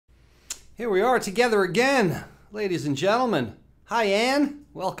Here we are together again, ladies and gentlemen. Hi, Ann.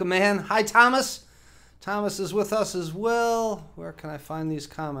 Welcome, Ann. Hi, Thomas. Thomas is with us as well. Where can I find these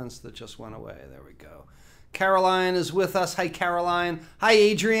comments that just went away? There we go. Caroline is with us. Hi, Caroline.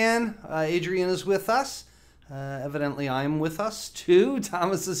 Hi, Adrienne. Adrienne is with us. Evidently, I'm with us, too.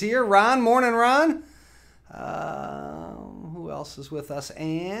 Thomas is here. Ron. Morning, Ron. Who else is with us?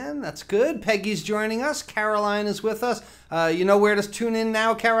 Ann. That's good. Peggy's joining us. Caroline is with us. You know where to tune in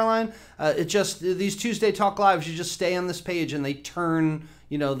now, Caroline? These Tuesday Talk Lives, you just stay on this page and they turn,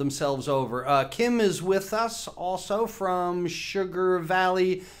 themselves over. Kim is with us also from Sugar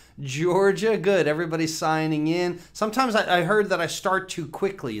Valley, Georgia. Good. Everybody's signing in. Sometimes I heard that I start too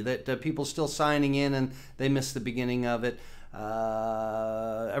quickly, that people still signing in and they miss the beginning of it.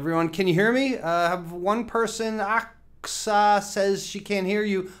 Everyone, can you hear me? I have one person, Aksa, says she can't hear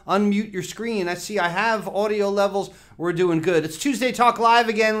you. Unmute your screen. I see I have audio levels. We're doing good. It's Tuesday Talk Live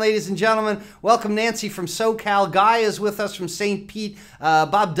again, ladies and gentlemen. Welcome Nancy from SoCal. Guy is with us from St. Pete.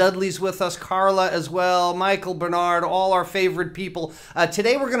 Bob Dudley's with us. Carla as well. Michael Bernard, all our favorite people.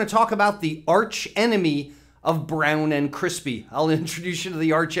 Today we're going to talk about the arch enemy of brown and crispy. I'll introduce you to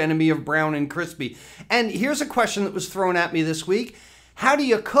the arch enemy of brown and crispy. And here's a question that was thrown at me this week. How do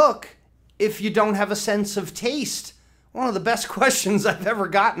you cook if you don't have a sense of taste? One of the best questions I've ever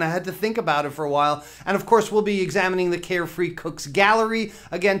gotten. I had to think about it for a while. And of course, we'll be examining the Carefree Cooks Gallery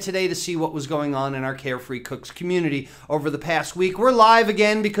again today to see what was going on in our Carefree Cooks community over the past week. We're live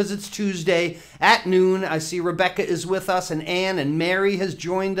again because it's Tuesday at noon. I see Rebecca is with us and Ann and Mary has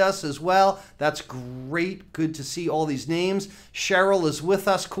joined us as well. That's great. Good to see all these names. Cheryl is with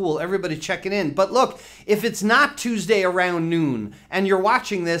us. Cool. Everybody checking in. But look, if it's not Tuesday around noon and you're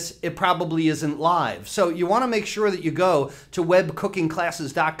watching this, it probably isn't live. So you want to make sure that you go to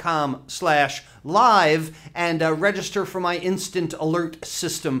webcookingclasses.com/live and register for my instant alert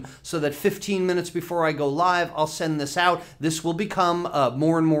system so that 15 minutes before I go live, I'll send this out. This will become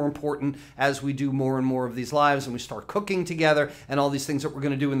more and more important as we do more and more of these lives and we start cooking together and all these things that we're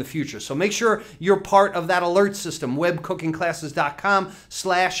going to do in the future. So make sure you're part of that alert system,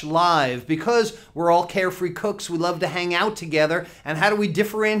 webcookingclasses.com/live, because we're all carefree cooks. We love to hang out together. And how do we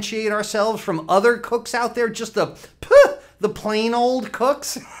differentiate ourselves from other cooks out there? Just the plain old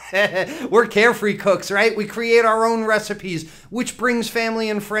cooks? We're carefree cooks, right? We create our own recipes, which brings family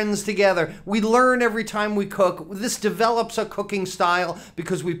and friends together. We learn every time we cook. This develops a cooking style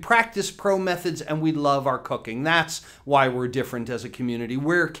because we practice pro methods and we love our cooking. That's why we're different as a community.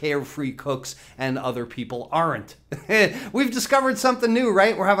 We're carefree cooks and other people aren't. We've discovered something new,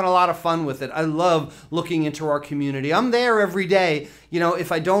 right? We're having a lot of fun with it. I love looking into our community. I'm there every day.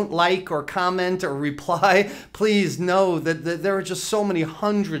 If I don't like or comment or reply, please know that there are just so many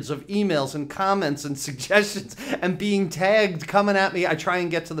hundreds of emails and comments and suggestions and being tagged coming at me. I try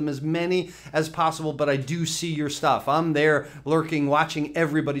and get to them as many as possible, but I do see your stuff. I'm there lurking, watching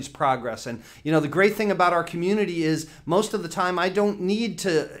everybody's progress. And, the great thing about our community is most of the time I don't need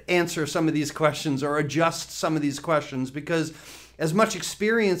to answer some of these questions or adjust some of these questions because as much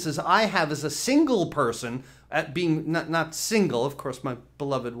experience as I have as a single person, at being not single, of course, my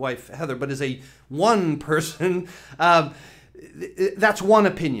beloved wife, Heather, but as a one person, that's one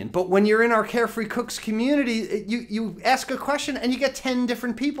opinion. But when you're in our Carefree Cooks community, you ask a question and you get 10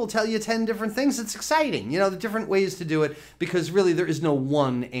 different people tell you 10 different things. It's exciting, the different ways to do it, because really there is no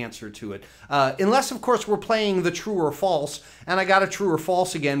one answer to it. Unless, of course, we're playing the true or false, and I got a true or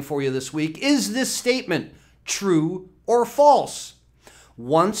false again for you this week. Is this statement true or false?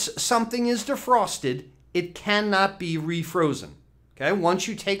 Once something is defrosted, it cannot be refrozen. Okay? Once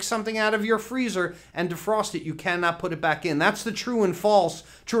you take something out of your freezer and defrost it, you cannot put it back in. That's the true or false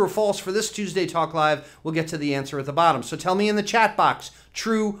for this Tuesday Talk Live. We'll get to the answer at the bottom. So tell me in the chat box,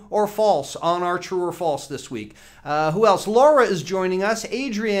 true or false on our true or false this week. Who else? Laura is joining us.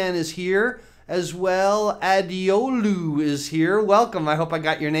 Adrienne is here as well. Adiolu is here. Welcome. I hope I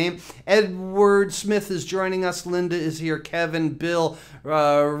got your name. Edward Smith is joining us. Linda is here. Kevin, Bill,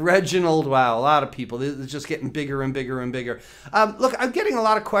 Reginald. Wow, a lot of people. It's just getting bigger and bigger and bigger. Look, I'm getting a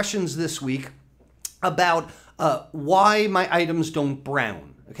lot of questions this week about why my items don't brown.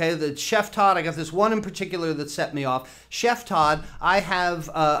 Okay, the Chef Todd, I got this one in particular that set me off. Chef Todd,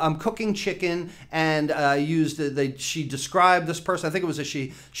 I'm cooking chicken and she described this person, I think it was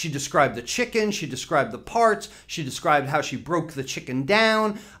she described the chicken, she described the parts, she described how she broke the chicken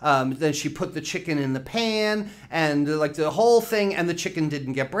down, then she put the chicken in the pan and like the whole thing, and the chicken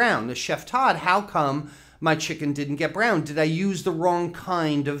didn't get brown. The Chef Todd, how come my chicken didn't get brown? Did I use the wrong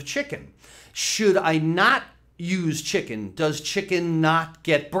kind of chicken? Should I not use chicken? Does chicken not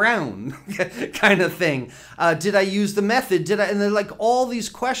get brown? Kind of thing. Did I use the method? And they're like all these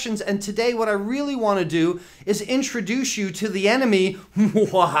questions. And today what I really want to do is introduce you to the enemy.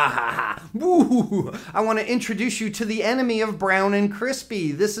 I want to introduce you to the enemy of brown and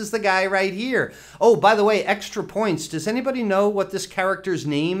crispy. This is the guy right here. Oh, by the way, extra points. Does anybody know what this character's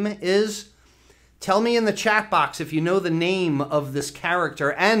name is? Tell me in the chat box if you know the name of this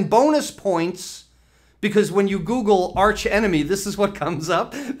character. And bonus points, because when you Google arch enemy, this is what comes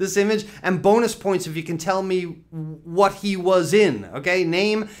up, this image. And bonus points if you can tell me what he was in, okay?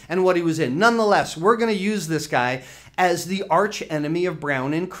 Name and what he was in. Nonetheless, we're going to use this guy as the arch enemy of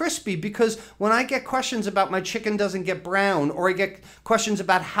brown and crispy, because when I get questions about my chicken doesn't get brown, or I get questions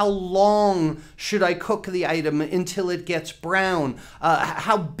about how long should I cook the item until it gets brown,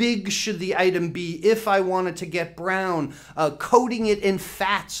 how big should the item be if I want it to get brown, coating it in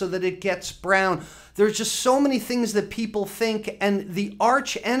fat so that it gets brown. There's just so many things that people think, and the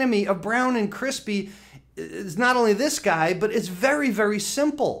arch enemy of brown and crispy is not only this guy, but it's very, very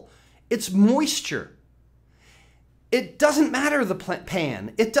simple. It's moisture. It doesn't matter the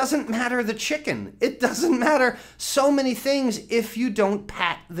pan. It doesn't matter the chicken. It doesn't matter so many things if you don't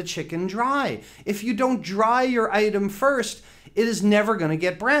pat the chicken dry. If you don't dry your item first, it is never going to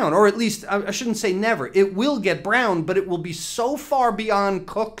get brown. Or at least, I shouldn't say never. It will get brown, but it will be so far beyond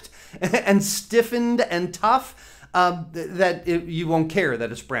cooked and stiffened and tough that you won't care that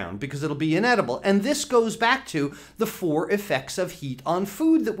it's brown, because it'll be inedible. And this goes back to the 4 effects of heat on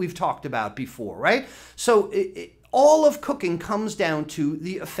food that we've talked about before, right? So all of cooking comes down to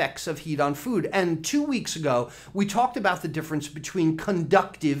the effects of heat on food. And 2 weeks ago, we talked about the difference between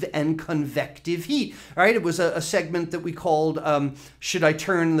conductive and convective heat, right? It was a segment that we called, should I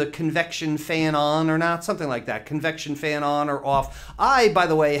turn the convection fan on or not? Something like that, convection fan on or off. I, by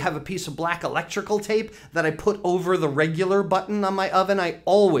the way, have a piece of black electrical tape that I put over the regular button on my oven. I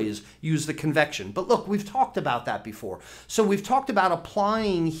always use the convection. But look, we've talked about that before. So we've talked about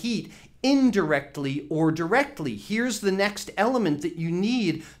applying heat indirectly or directly. Here's the next element that you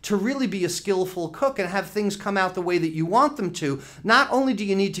need to really be a skillful cook and have things come out the way that you want them to. Not only do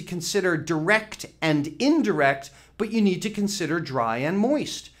you need to consider direct and indirect, but you need to consider dry and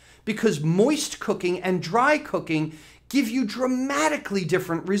moist, because moist cooking and dry cooking give you dramatically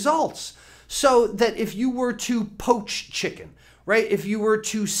different results. So that if you were to poach chicken, right? If you were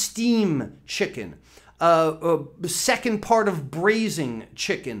to steam chicken, the second part of braising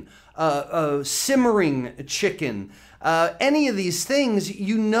chicken, simmering chicken, any of these things,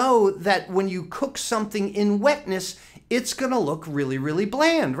 you know that when you cook something in wetness, it's going to look really, really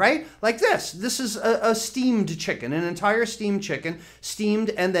bland, right? Like this. This is a steamed chicken, an entire steamed chicken,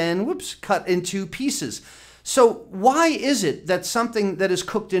 steamed and then, whoops, cut into pieces. So why is it that something that is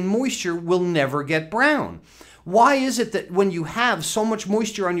cooked in moisture will never get brown? Why is it that when you have so much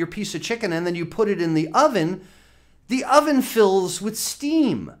moisture on your piece of chicken and then you put it in the oven fills with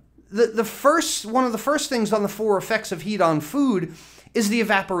steam? One of the first things on the 4 effects of heat on food is the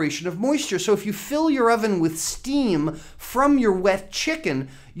evaporation of moisture. So if you fill your oven with steam from your wet chicken,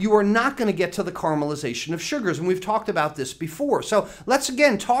 you are not going to get to the caramelization of sugars. And we've talked about this before. So let's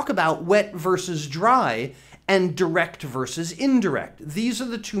again talk about wet versus dry and direct versus indirect. These are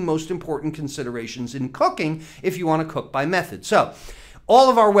the 2 most important considerations in cooking if you want to cook by method. So all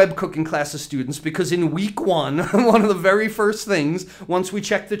of our web cooking classes students, because in week 1, one of the very first things, once we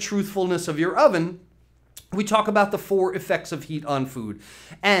check the truthfulness of your oven, we talk about the 4 effects of heat on food.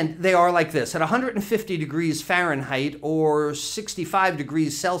 And they are like this. At 150 degrees Fahrenheit or 65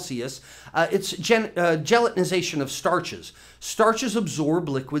 degrees Celsius, it's gelatinization of starches. Starches absorb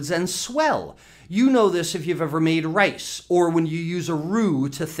liquids and swell. You know this if you've ever made rice or when you use a roux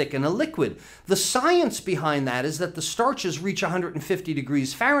to thicken a liquid. The science behind that is that the starches reach 150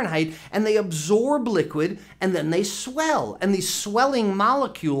 degrees Fahrenheit and they absorb liquid and then they swell. And these swelling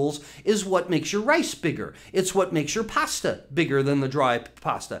molecules is what makes your rice bigger. It's what makes your pasta bigger than the dry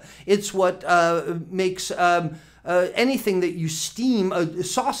pasta. It's what makes anything that you steam,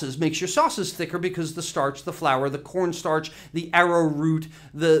 sauces, makes your sauces thicker, because the starch, the flour, the cornstarch, the arrowroot,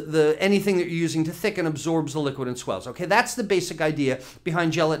 anything that you're using to thicken absorbs the liquid and swells. Okay, that's the basic idea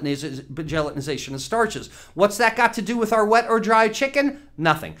behind gelatinization of starches. What's that got to do with our wet or dry chicken?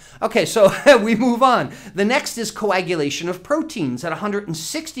 Nothing. Okay, so we move on. The next is coagulation of proteins. At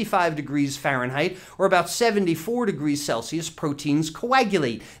 165 degrees Fahrenheit or about 74 degrees Celsius, proteins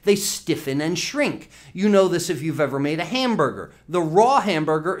coagulate. They stiffen and shrink. You know this if you you've ever made a hamburger. The raw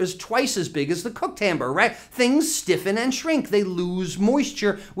hamburger is twice as big as the cooked hamburger, right? Things stiffen and shrink. They lose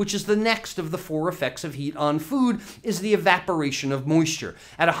moisture, which is the next of the 4 effects of heat on food, is the evaporation of moisture.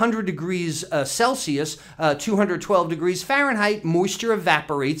 At 100 degrees Celsius, 212 degrees Fahrenheit, moisture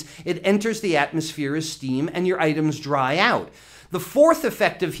evaporates. It enters the atmosphere as steam, and your items dry out. The 4th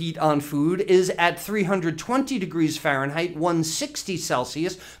effect of heat on food is at 320 degrees Fahrenheit, 160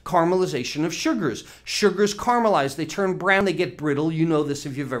 Celsius, caramelization of sugars. Sugars caramelize, they turn brown, they get brittle. You know this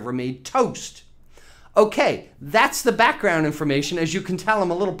if you've ever made toast. Okay, that's the background information. As you can tell,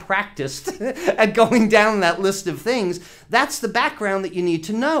 I'm a little practiced at going down that list of things. That's the background that you need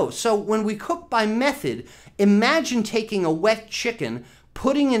to know. So when we cook by method, imagine taking a wet chicken,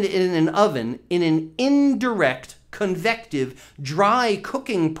 putting it in an oven in an indirect, convective, dry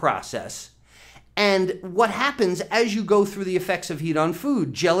cooking process. And what happens as you go through the effects of heat on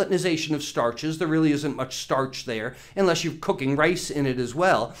food? Gelatinization of starches. There really isn't much starch there, unless you're cooking rice in it as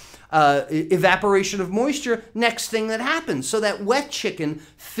well. Evaporation of moisture, next thing that happens. So that wet chicken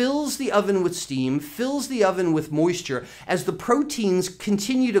fills the oven with steam, fills the oven with moisture. As the proteins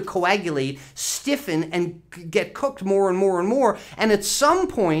continue to coagulate, stiffen, and get cooked more and more and more. And at some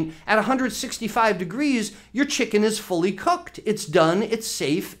point, at 165 degrees, your chicken is fully cooked. It's done, it's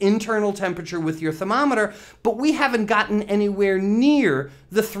safe, internal temperature with your thermometer, but we haven't gotten anywhere near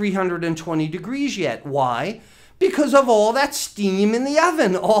the 320 degrees yet. Why? Because of all that steam in the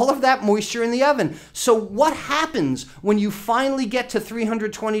oven, all of that moisture in the oven. So what happens when you finally get to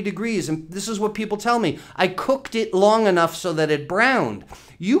 320 degrees? And this is what people tell me. I cooked it long enough so that it browned.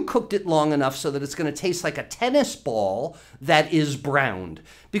 You cooked it long enough so that it's going to taste like a tennis ball that is browned.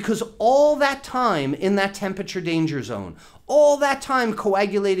 Because all that time in that temperature danger zone, all that time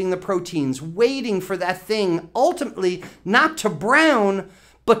coagulating the proteins, waiting for that thing ultimately not to brown,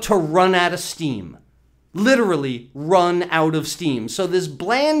 but to run out of steam. Literally run out of steam. So this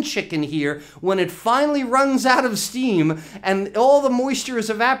bland chicken here, when it finally runs out of steam and all the moisture is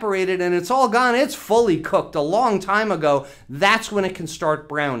evaporated and it's all gone, it's fully cooked a long time ago, that's when it can start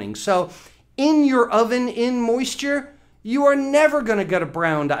browning. So in your oven, in moisture, you are never going to get a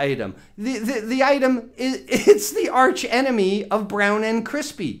browned item. The item, it's the arch enemy of brown and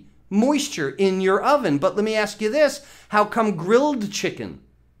crispy. Moisture in your oven. But let me ask you this, how come grilled chicken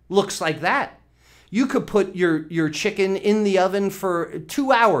looks like that? You could put your chicken in the oven for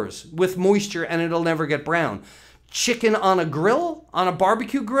 2 hours with moisture and it'll never get brown. Chicken on a grill, on a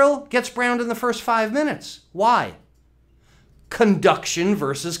barbecue grill, gets browned in the first 5 minutes. Why? Conduction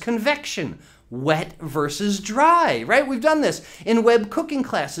versus convection. Wet versus dry, right? We've done this in web cooking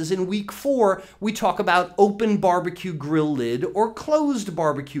classes. In week 4, we talk about open barbecue grill lid or closed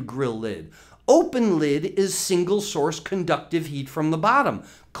barbecue grill lid. Open lid is single source conductive heat from the bottom.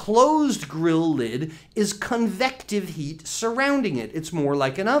 Closed grill lid is convective heat surrounding it. It's more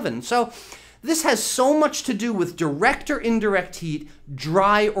like an oven. So this has so much to do with direct or indirect heat,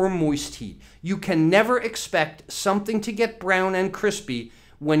 dry or moist heat. You can never expect something to get brown and crispy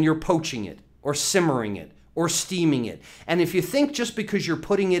when you're poaching it or simmering it or steaming it. And if you think just because you're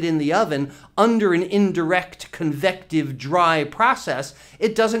putting it in the oven under an indirect, convective, dry process,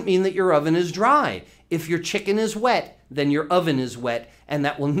 it doesn't mean that your oven is dry. If your chicken is wet, then your oven is wet, and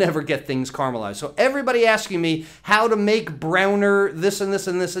that will never get things caramelized. So everybody asking me how to make browner this and this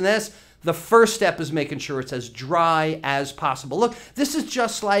and this and this, the first step is making sure it's as dry as possible. Look, this is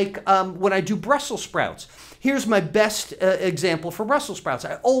just like when I do Brussels sprouts. Here's my best example for Brussels sprouts.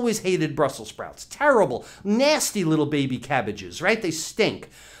 I always hated Brussels sprouts. Terrible, nasty little baby cabbages, right? They stink.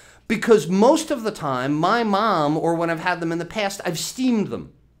 Because most of the time, my mom, or when I've had them in the past, I've steamed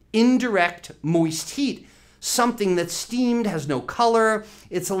them. Indirect, moist heat. Something that's steamed has no color.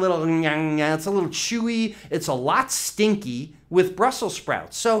 It's a little chewy. It's a lot stinky with Brussels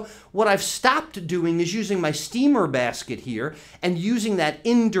sprouts. So what I've stopped doing is using my steamer basket here and using that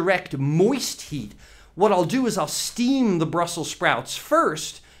indirect moist heat. What I'll do is I'll steam the Brussels sprouts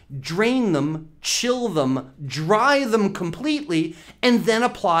first, drain them, chill them, dry them completely, and then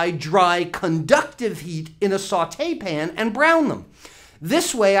apply dry conductive heat in a saute pan and brown them.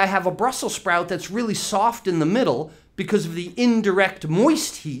 This way I have a Brussels sprout that's really soft in the middle because of the indirect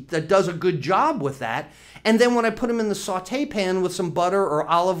moist heat that does a good job with that. And then when I put them in the saute pan with some butter or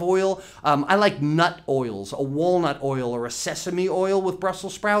olive oil, I like nut oils, a walnut oil or a sesame oil with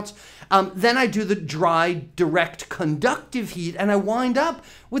Brussels sprouts. Then I do the dry, direct, conductive heat, and I wind up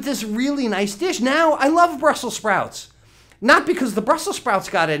with this really nice dish. Now, I love Brussels sprouts. Not because the Brussels sprouts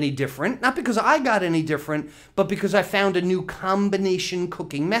got any different, not because I got any different, but because I found a new combination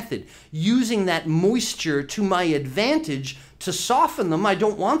cooking method. Using that moisture to my advantage to soften them. I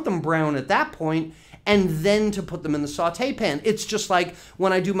don't want them brown at that point. and then to put them in the saute pan. It's just like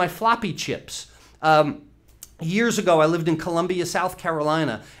when I do my floppy chips. Years ago, I lived in Columbia, South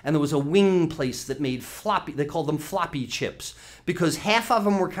Carolina, and there was a wing place that made floppy, they called them floppy chips, because half of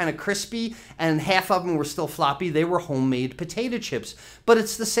them were kind of crispy and half of them were still floppy. They were homemade potato chips. But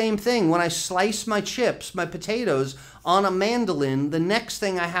it's the same thing. When I slice my chips, my potatoes, on a mandolin, the next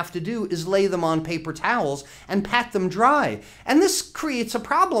thing I have to do is lay them on paper towels and pat them dry. And this creates a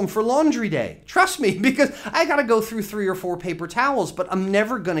problem for laundry day. Trust me, because I got to go through 3 or 4 paper towels, but I'm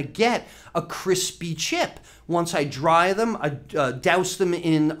never going to get a crispy chip. Once I dry them, I douse them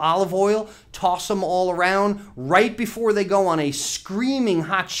in olive oil, toss them all around. Right before they go on a screaming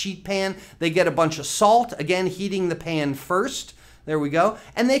hot sheet pan, they get a bunch of salt, again, heating the pan first. There we go.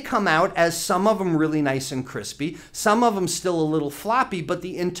 And they come out as some of them really nice and crispy, some of them still a little floppy, but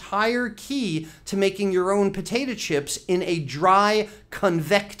the entire key to making your own potato chips in a dry,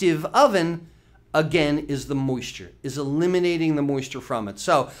 convective oven, again, is the moisture, is eliminating the moisture from it.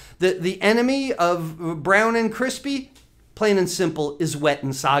 So the enemy of brown and crispy, plain and simple, is wet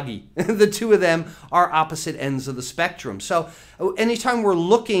and soggy. The two of them are opposite ends of the spectrum. So anytime we're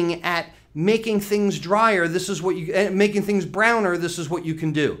looking at making things drier, this is what you, making things browner, this is what you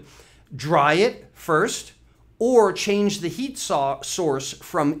can do. Dry it first, or change the heat source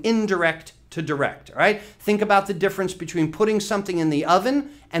from indirect to direct, all right? Think about the difference between putting something in the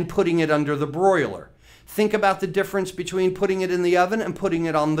oven and putting it under the broiler. Think about the difference between putting it in the oven and putting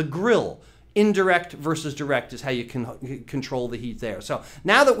it on the grill. Indirect versus direct is how you can control the heat there. So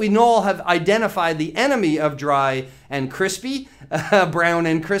now that we all have identified the enemy of dry and crispy, brown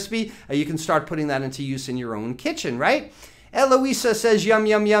and crispy, you can start putting that into use in your own kitchen, right? Eloisa says, yum,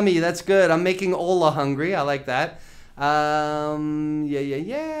 yum, yummy. That's good. I'm making Ola hungry. I like that. Rhonda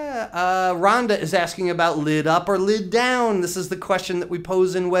is asking about lid up or lid down. This is the question that we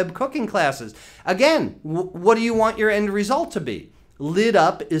pose in web cooking classes. Again, what do you want your end result to be? Lid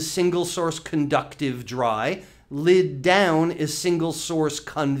up is single source conductive dry. Lid down is single source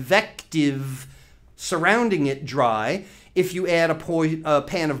convective surrounding it dry. If you add a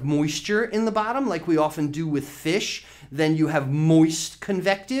pan of moisture in the bottom, like we often do with fish, then you have moist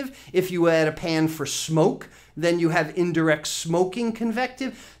convective. If you add a pan for smoke, then you have indirect smoking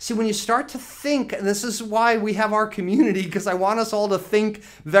convective. See, when you start to think, and this is why we have our community, because I want us all to think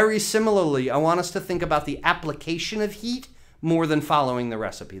very similarly. I want us to think about the application of heat more than following the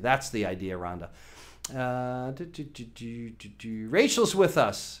recipe. That's the idea, Rhonda. Rachel's with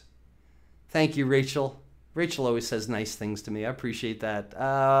us. Thank you, Rachel. Rachel always says nice things to me. I appreciate that.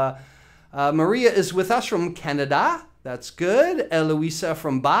 Maria is with us from Canada. That's good. Eloisa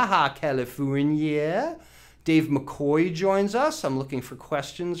from Baja California. Dave McCoy joins us. I'm looking for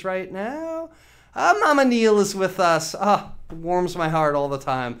questions right now. Mama Neil is with us. It warms my heart all the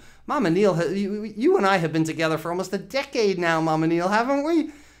time. Mama Neil, you and I have been together for almost a decade now, Mama Neil, haven't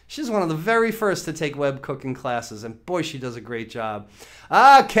we? She's one of the very first to take web cooking classes, and boy, she does a great job.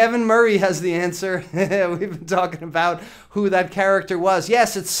 Kevin Murray has the answer. We've been talking about who that character was.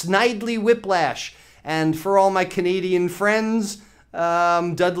 Yes, it's Snidely Whiplash. And for all my Canadian friends,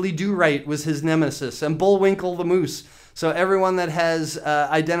 Dudley Do-Right was his nemesis, and Bullwinkle the Moose. So everyone that has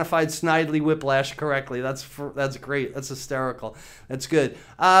identified Snidely Whiplash correctly, that's great. That's hysterical. That's good.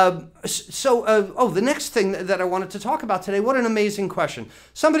 The next thing that I wanted to talk about today, what an amazing question.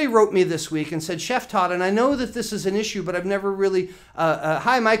 Somebody wrote me this week and said, Chef Todd, and I know that this is an issue, but I've never really...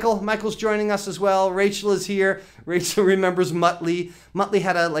 hi, Michael. Michael's joining us as well. Rachel is here. Rachel remembers Muttley. Muttley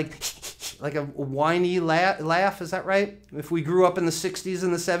had a, like a whiny laugh, is that right? If we grew up in the 60s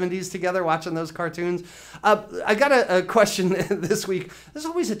and the 70s together watching those cartoons. I got a question this week. There's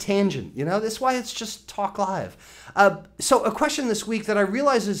always a tangent, you know? That's why it's just Talk Live. So a question this week that I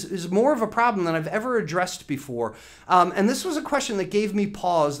realize is more of a problem than I've ever addressed before. And this was a question that gave me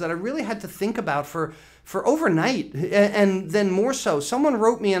pause that I really had to think about for overnight, and then more so. Someone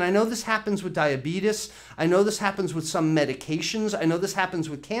wrote me, and I know this happens with diabetes, I know this happens with some medications, I know this happens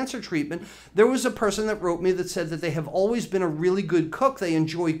with cancer treatment. There was a person that wrote me that said that they have always been a really good cook, they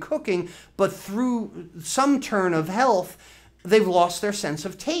enjoy cooking, but through some turn of health, they've lost their sense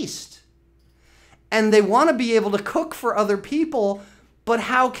of taste. And they want to be able to cook for other people, but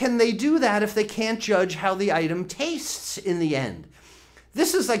how can they do that if they can't judge how the item tastes in the end?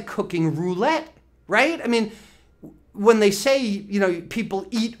 This is like cooking roulette. Right? I mean, when they say, you know, people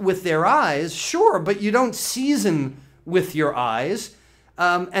eat with their eyes, sure, but you don't season with your eyes.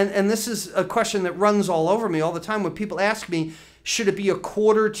 And this is a question that runs all over me all the time when people ask me, Should it be a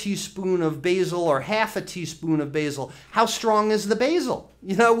quarter teaspoon of basil or half a teaspoon of basil? How strong is the basil?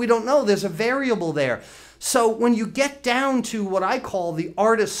 You know, we don't know. There's a variable there. So when you get down to what I call the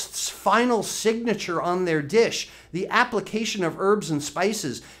artist's final signature on their dish, the application of herbs and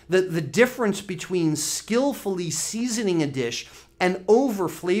spices, the difference between skillfully seasoning a dish and over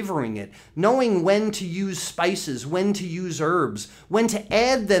flavoring it, knowing when to use spices, when to use herbs, when to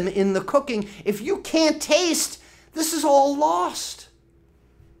add them in the cooking. If you can't taste, this is all lost.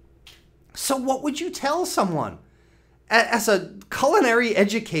 So what would you tell someone? As a culinary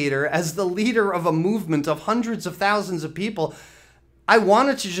educator, as the leader of a movement of hundreds of thousands of people, I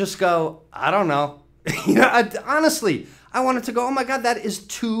wanted to just go, I don't know. You know, honestly, I wanted to go, oh my God, that is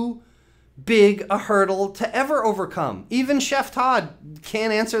too big a hurdle to ever overcome. Even Chef Todd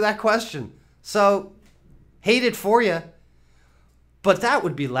can't answer that question. So, hate it for you. But that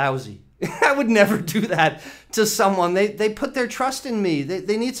would be lousy. I would never do that to someone. They put their trust in me.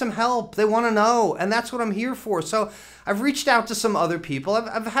 They need some help. They want to know. And that's what I'm here for. So I've reached out to some other people.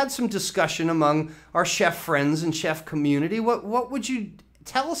 I've had some discussion among our chef friends and chef community. What would you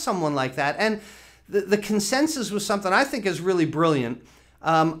tell someone like that? And the consensus was something I think is really brilliant.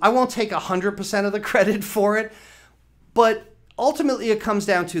 I won't take 100% of the credit for it. But ultimately it comes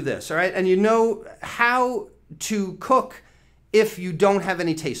down to this, all right? And you know how to cook if you don't have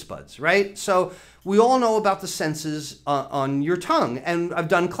any taste buds, right? So we all know about the senses on your tongue, and I've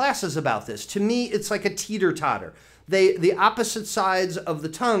done classes about this. To me, it's like a teeter-totter. The opposite sides of the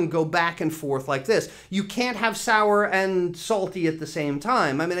tongue go back and forth like this. You can't have sour and salty at the same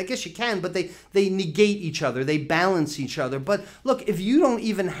time. I mean, I guess you can, but they negate each other. They balance each other. But look, if you don't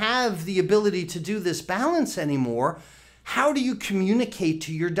even have the ability to do this balance anymore, how do you communicate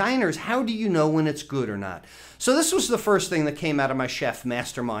to your diners? How do you know when it's good or not? So this was the first thing that came out of my chef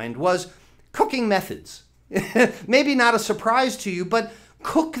mastermind was cooking methods. Maybe not a surprise to you, but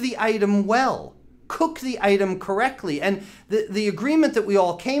cook the item well. Cook the item correctly. And the agreement that we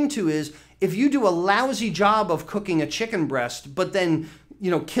all came to is if you do a lousy job of cooking a chicken breast, but then,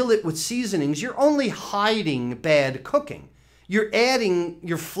 you know, kill it with seasonings, you're only hiding bad cooking.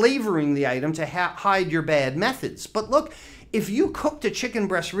 You're flavoring the item to hide your bad methods. But look, if you cooked a chicken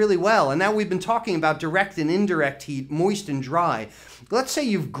breast really well, and now we've been talking about direct and indirect heat, moist and dry. Let's say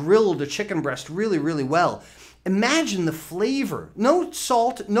you've grilled a chicken breast really, really well. Imagine the flavor. No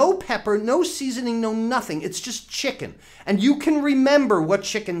salt, no pepper, no seasoning, no nothing. It's just chicken. And you can remember what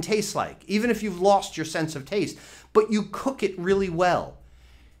chicken tastes like, even if you've lost your sense of taste. But you cook it really well.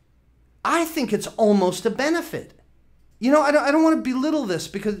 I think it's almost a benefit. You know, I don't want to belittle this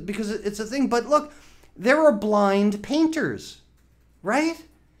because it's a thing, but look, there are blind painters, right?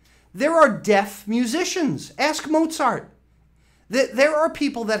 There are deaf musicians. Ask Mozart. There are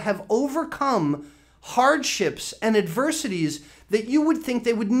people that have overcome hardships and adversities that you would think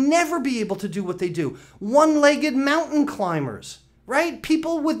they would never be able to do what they do. One-legged mountain climbers, right?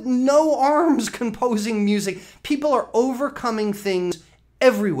 People with no arms composing music. People are overcoming things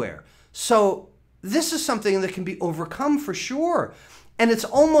everywhere. So this is something that can be overcome for sure. And it's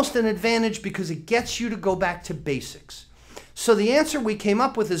almost an advantage because it gets you to go back to basics. So the answer we came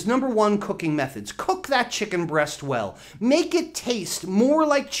up with is number one, cooking methods. Cook that chicken breast well. Make it taste more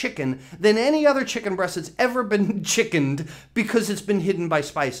like chicken than any other chicken breast that's ever been chickened because it's been hidden by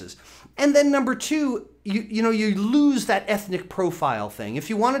spices. And then number two, you lose that ethnic profile thing. If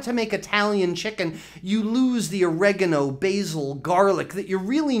you wanted to make Italian chicken, you lose the oregano, basil, garlic that you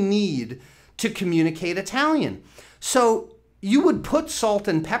really need to communicate Italian. So you would put salt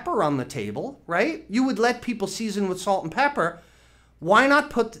and pepper on the table, right? You would let people season with salt and pepper. Why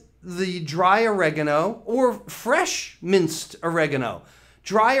not put the dry oregano or fresh minced oregano?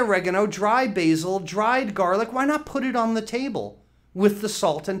 Dry oregano, dry basil, dried garlic, why not put it on the table with the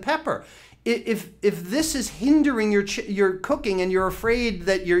salt and pepper? If this is hindering your cooking and you're afraid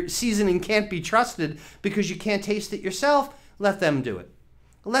that your seasoning can't be trusted because you can't taste it yourself, let them do it.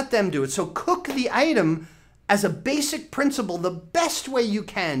 Let them do it. So cook the item as a basic principle the best way you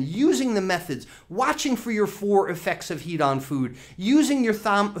can, using the methods, watching for your 4 effects of heat on food, using your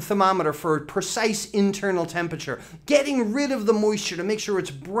thermometer for precise internal temperature, getting rid of the moisture to make sure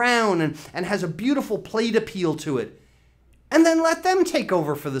it's brown and has a beautiful plate appeal to it, and then let them take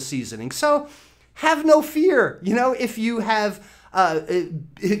over for the seasoning. So have no fear. You know, if you have,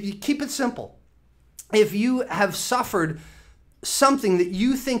 keep it simple. If you have suffered something that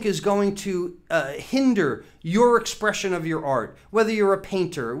you think is going to hinder your expression of your art, whether you're a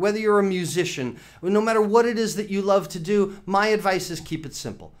painter, whether you're a musician, no matter what it is that you love to do, my advice is keep it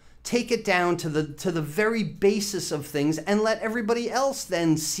simple. take it down to the very basis of things and let everybody else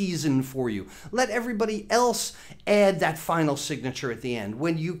then season for you. Let everybody else add that final signature at the end.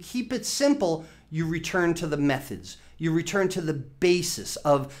 When you keep it simple, you return to the methods. You return to the basis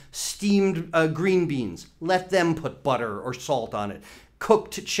of steamed green beans. Let them put butter or salt on it.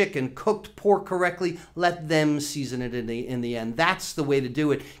 Cooked chicken, cooked pork correctly, let them season it in the end. That's the way to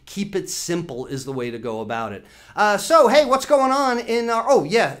do it. Keep it simple is the way to go about it. So, hey, what's going on in our... Oh,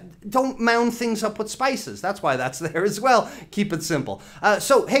 yeah, don't mound things up with spices. That's why that's there as well. Keep it simple.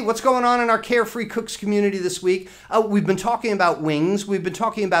 So, hey, what's going on in our Carefree Cooks community this week? We've been talking about wings. We've been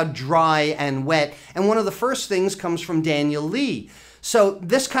talking about dry and wet. And one of the first things comes from Daniel Lee. So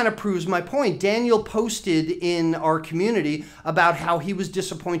this kind of proves my point. Daniel posted in our community about how he was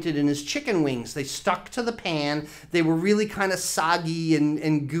disappointed in his chicken wings. They stuck to the pan. They were really kind of soggy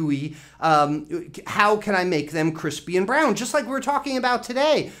and gooey. How can I make them crispy and brown? Just like we were talking about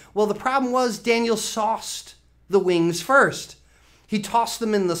today. Well, the problem was Daniel sauced the wings first. He tossed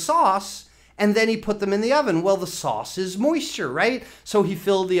them in the sauce, and then he put them in the oven. Well, the sauce is moisture, right? So he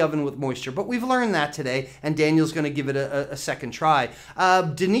filled the oven with moisture. But we've learned that today, and Daniel's going to give it a second try.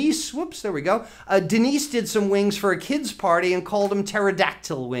 Denise, whoops, there we go. Denise did some wings for a kid's party and called them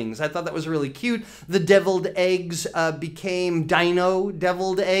pterodactyl wings. I thought that was really cute. The deviled eggs became dino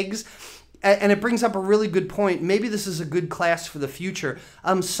deviled eggs. And it brings up a really good point. Maybe this is a good class for the future.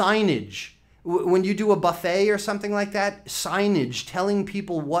 Signage. When you do a buffet or something like that, signage, telling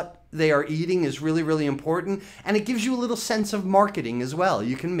people what they are eating is really, really important. And it gives you a little sense of marketing as well.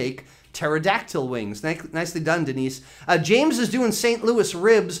 You can make pterodactyl wings. Nicely done, Denise. James is doing St. Louis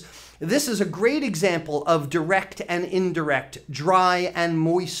ribs. This is a great example of direct and indirect, dry and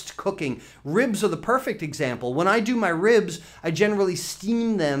moist cooking. Ribs are the perfect example. When I do my ribs, I generally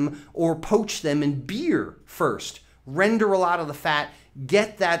steam them or poach them in beer first. Render a lot of the fat,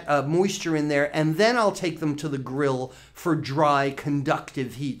 get that moisture in there, and then I'll take them to the grill for dry,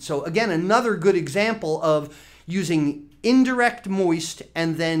 conductive heat. So again, another good example of using indirect moist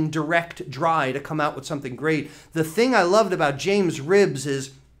and then direct dry to come out with something great. The thing I loved about James' ribs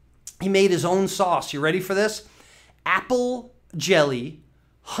is he made his own sauce. You ready for this? Apple jelly,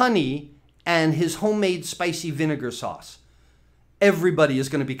 honey, and his homemade spicy vinegar sauce. Everybody is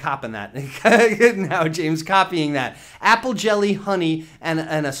going to be copying that. Now James copying that. Apple jelly, honey, and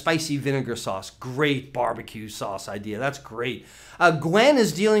a spicy vinegar sauce. Great barbecue sauce idea. That's great. Gwen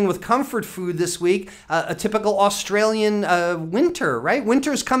is dealing with comfort food this week. A typical Australian winter, right?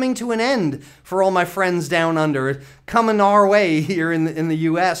 Winter's coming to an end for all my friends down under. Coming our way here in the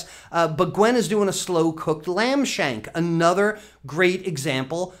U.S. But Gwen is doing a slow-cooked lamb shank. Another great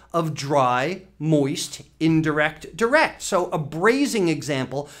example of dry, moist, indirect, direct. So a braising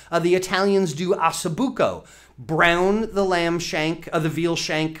example, the Italians do ossobuco. Brown the lamb shank, the veal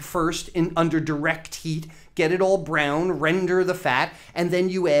shank first under direct heat. Get it all brown, render the fat, and then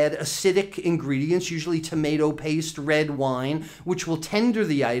you add acidic ingredients, usually tomato paste, red wine, which will tender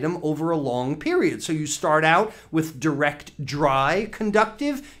the item over a long period. So you start out with direct, dry,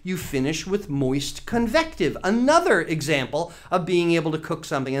 conductive, you finish with moist, convective. Another example of being able to cook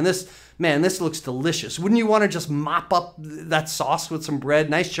something. And this, man, this looks delicious. Wouldn't you want to just mop up that sauce with some bread?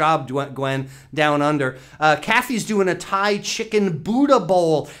 Nice job, Gwen, down under. Kathy's doing a Thai chicken Buddha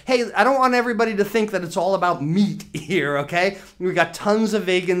bowl. Hey, I don't want everybody to think that it's all about meat here, okay? We've got tons of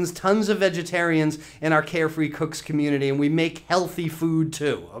vegans, tons of vegetarians in our Carefree Cooks community, and we make healthy food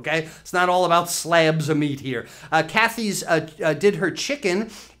too, okay? It's not all about slabs of meat here. Kathy's did her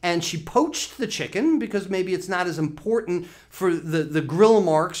chicken, and she poached the chicken because maybe it's not as important for the grill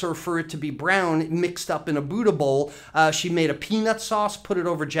marks or for it to be brown mixed up in a Buddha bowl. She made a peanut sauce, put it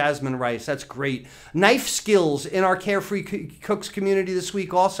over jasmine rice. That's great. Knife skills in our Carefree Cooks community this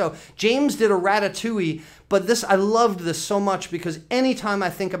week also. James did a ratatouille, but I loved this so much because anytime I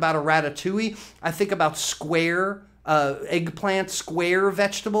think about a ratatouille, I think about square eggplant, square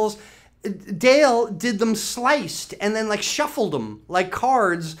vegetables. Dale did them sliced and then like shuffled them like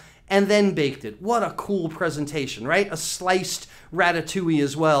cards and then baked it. What a cool presentation, right? A sliced ratatouille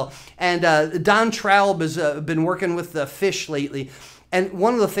as well. And Don Traub has been working with the fish lately. And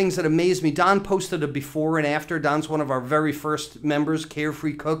one of the things that amazed me, Don posted a before and after. Don's one of our very first members,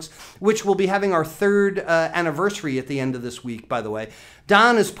 Carefree Cooks, which will be having our 3rd anniversary at the end of this week, by the way.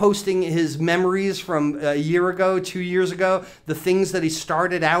 Don is posting his memories from a year ago, 2 years ago, the things that he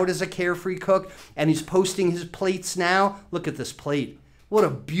started out as a Carefree Cook, and he's posting his plates now. Look at this plate. What a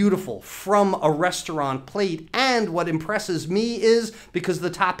beautiful from a restaurant plate. And what impresses me is, because the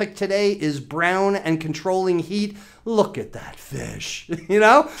topic today is brown and controlling heat, look at that fish, you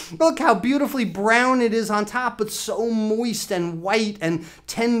know? Look how beautifully brown it is on top, but so moist and white and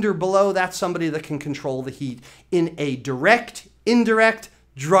tender below. That's somebody that can control the heat in a direct, indirect,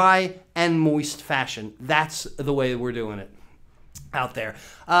 dry, and moist fashion. That's the way we're doing it out there.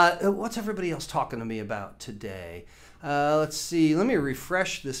 What's everybody else talking to me about today? Let's see. Let me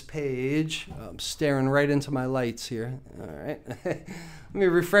refresh this page. I'm staring right into my lights here. All right. Let me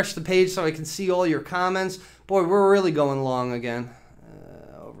refresh the page so I can see all your comments. Boy, we're really going long again.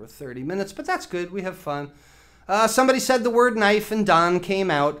 Over 30 minutes, but that's good. We have fun. Somebody said the word knife, and Don came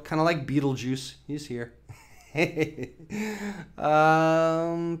out, kind of like Beetlejuice. He's here. The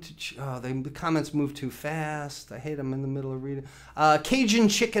comments move too fast. I hate them in the middle of reading. Cajun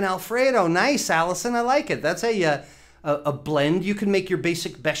chicken Alfredo. Nice, Allison. I like it. That's a blend. You can make your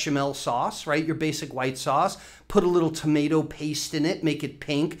basic bechamel sauce, right? Your basic white sauce. Put a little tomato paste in it, make it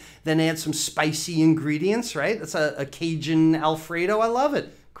pink. Then add some spicy ingredients, right? That's a Cajun Alfredo. I love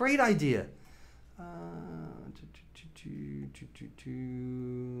it. Great idea.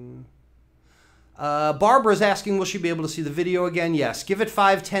 Barbara's asking, will she be able to see the video again? Yes. Give it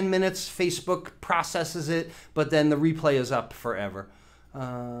 5-10 minutes. Facebook processes it, but then the replay is up forever.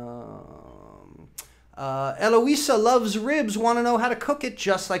 Eloisa loves ribs. Want to know how to cook it?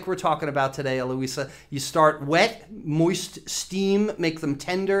 Just like we're talking about today, Eloisa. You start wet, moist, steam, make them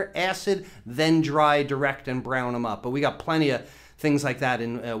tender, acid, then dry, direct, and brown them up. But we got plenty of things like that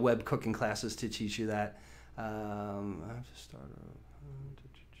in web cooking classes to teach you that. I have to start.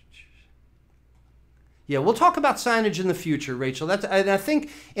 Yeah, we'll talk about signage in the future, Rachel. And I think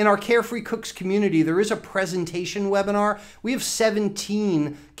in our Carefree Cooks community, there is a presentation webinar. We have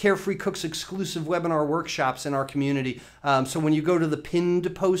 17 Carefree Cooks exclusive webinar workshops in our community. So when you go to the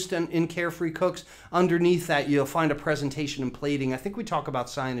pinned post in Carefree Cooks, underneath that, you'll find a presentation and plating. I think we talk about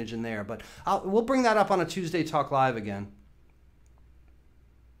signage in there, but we'll bring that up on a Tuesday Talk Live again.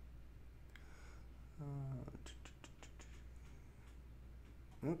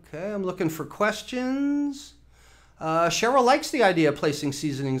 Okay, I'm looking for questions. Cheryl likes the idea of placing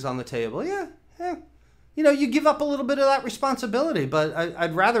seasonings on the table. Yeah. You know, you give up a little bit of that responsibility, but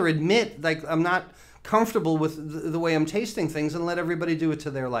I'd rather admit, like, I'm not comfortable with the way I'm tasting things and let everybody do it to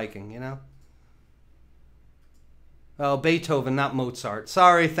their liking, you know? Oh, Beethoven, not Mozart.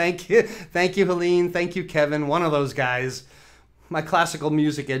 Sorry, thank you. Thank you, Helene. Thank you, Kevin. One of those guys. My classical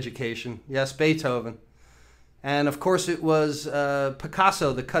music education. Yes, Beethoven. And, of course, it was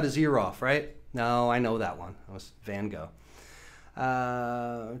Picasso that cut his ear off, right? No, I know that one. It was Van Gogh.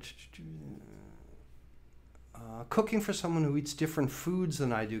 Cooking for someone who eats different foods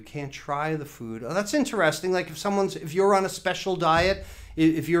than I do, can't try the food. Oh, that's interesting. Like if you're on a special diet,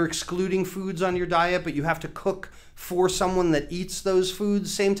 if you're excluding foods on your diet, but you have to cook for someone that eats those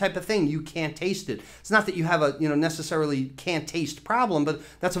foods, same type of thing. You can't taste it. It's not that you have a, necessarily can't taste problem, but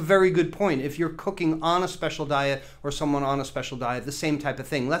that's a very good point. If you're cooking on a special diet or someone on a special diet, the same type of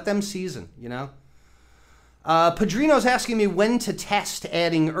thing. Let them season, you know? Padrino's asking me when to test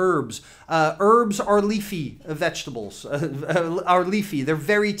adding herbs. Herbs are leafy vegetables, are leafy. They're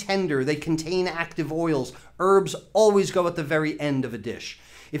very tender. They contain active oils. Herbs always go at the very end of a dish.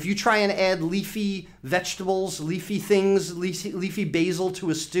 If you try and add leafy vegetables, leafy things, leafy basil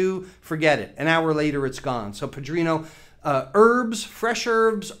to a stew, forget it. An hour later, it's gone. So Padrino, herbs, fresh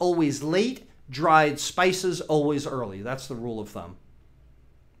herbs, always late. Dried spices, always early. That's the rule of thumb.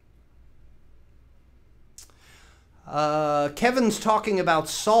 Kevin's talking about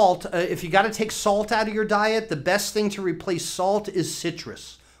salt. If you got to take salt out of your diet, the best thing to replace salt is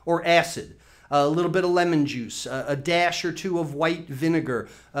citrus or acid. A little bit of lemon juice, a dash or two of white vinegar.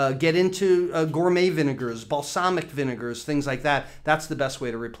 Get into gourmet vinegars, balsamic vinegars, things like that. That's the best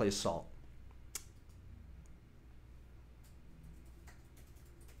way to replace salt.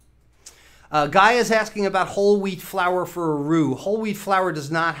 Guy is asking about whole wheat flour for a roux. Whole wheat flour does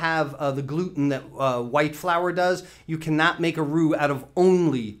not have the gluten that white flour does. You cannot make a roux out of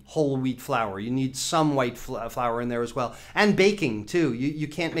only whole wheat flour. You need some white flour in there as well. And baking, too. You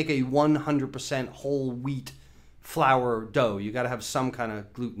can't make a 100% whole wheat flour dough. You got to have some kind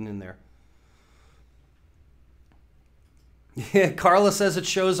of gluten in there. Yeah, Carla says it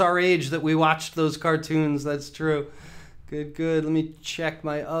shows our age that we watched those cartoons. That's true. Good, good. Let me check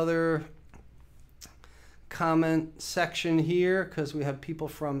my other comment section here because we have people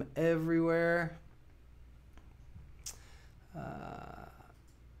from everywhere.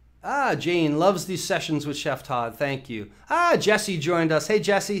 Jane loves these sessions with Chef Todd. Thank you. Jesse joined us. Hey,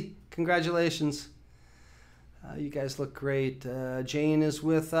 Jesse. Congratulations. You guys look great. Jane is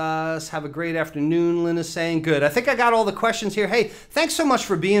with us. Have a great afternoon, Lynn is saying. Good. I think I got all the questions here. Hey, thanks so much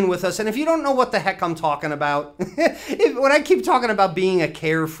for being with us. And if you don't know what the heck I'm talking about, when I keep talking about being a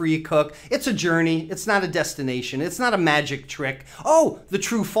carefree cook, it's a journey. It's not a destination. It's not a magic trick. Oh, the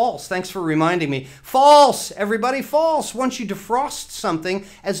true false. Thanks for reminding me. False, everybody, false. Once you defrost something,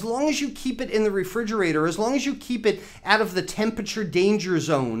 as long as you keep it in the refrigerator, as long as you keep it out of the temperature danger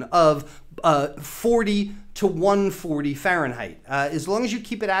zone of 40 to 140 Fahrenheit, as long as you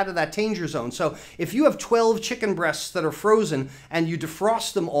keep it out of that danger zone. So if you have 12 chicken breasts that are frozen and you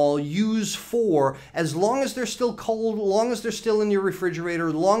defrost them all, use 4, as long as they're still cold, as long as they're still in your refrigerator,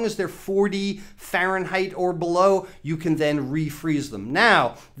 as long as they're 40 Fahrenheit or below, you can then refreeze them.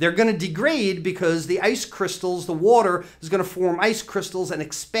 Now, they're going to degrade because the ice crystals, the water is going to form ice crystals and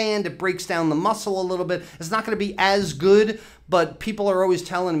expand. It breaks down the muscle a little bit. It's not going to be as good, but people are always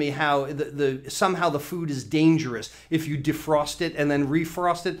telling me how somehow the food is dangerous if you defrost it and then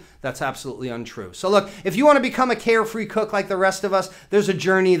refrost it. That's absolutely untrue. So look, if you want to become a carefree cook like the rest of us, there's a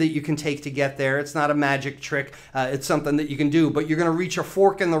journey that you can take to get there. It's not a magic trick. It's something that you can do, but you're going to reach a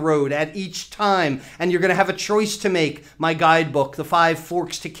fork in the road at each time, and you're going to have a choice to make. My guidebook, The 5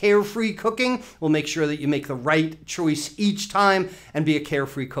 Forks to Carefree Cooking, will make sure that you make the right choice each time and be a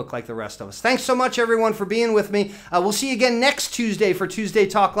carefree cook like the rest of us. Thanks so much, everyone, for being with me. We'll see you again next Tuesday for Tuesday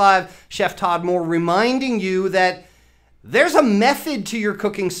Talk Live. Chef Todd Moore reminding you that there's a method to your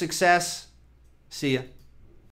cooking success. See ya.